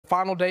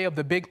final day of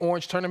the Big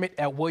Orange Tournament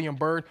at William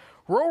Byrd.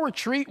 Royal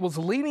Retreat was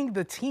leading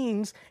the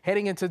teams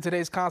heading into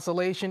today's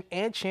consolation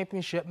and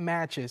championship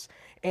matches.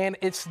 And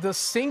it's the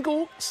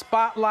single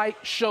spotlight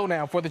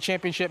showdown for the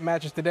championship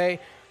matches today.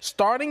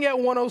 Starting at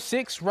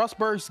 106,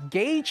 Rustburg's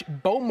Gage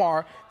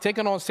Bomar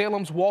taking on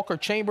Salem's Walker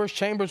Chambers.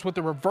 Chambers with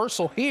the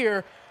reversal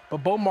here,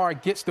 but Bomar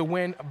gets the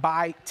win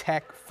by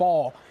tech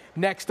fall.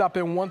 Next up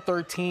in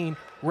 113,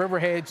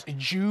 Riverhead's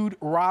Jude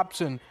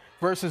Robson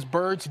versus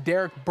Byrd's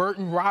Derek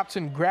Burton.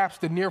 Robson grabs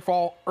the near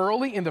fall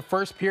early in the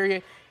first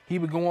period. He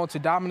would go on to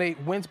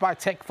dominate, wins by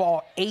tech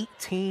fall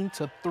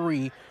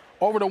 18-3.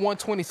 Over to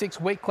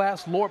 126 weight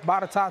class, Lord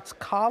Botetourt's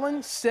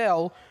Colin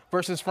Sell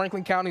versus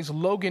Franklin County's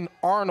Logan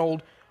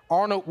Arnold.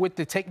 Arnold with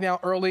the takedown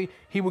early.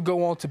 He would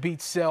go on to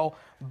beat Sell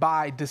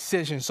by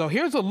decision. So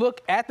here's a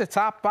look at the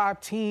top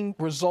 5 team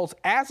results.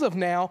 As of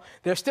now,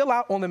 they're still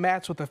out on the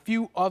mats with a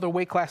few other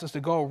weight classes to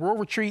go. Royal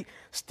Retreat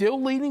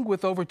still leading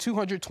with over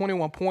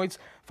 221 points,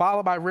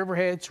 followed by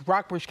Riverheads,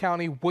 Rockbridge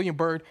County, William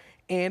Byrd,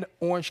 and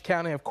Orange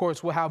County. Of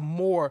course, we'll have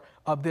more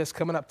of this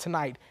coming up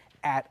tonight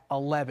at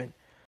 11.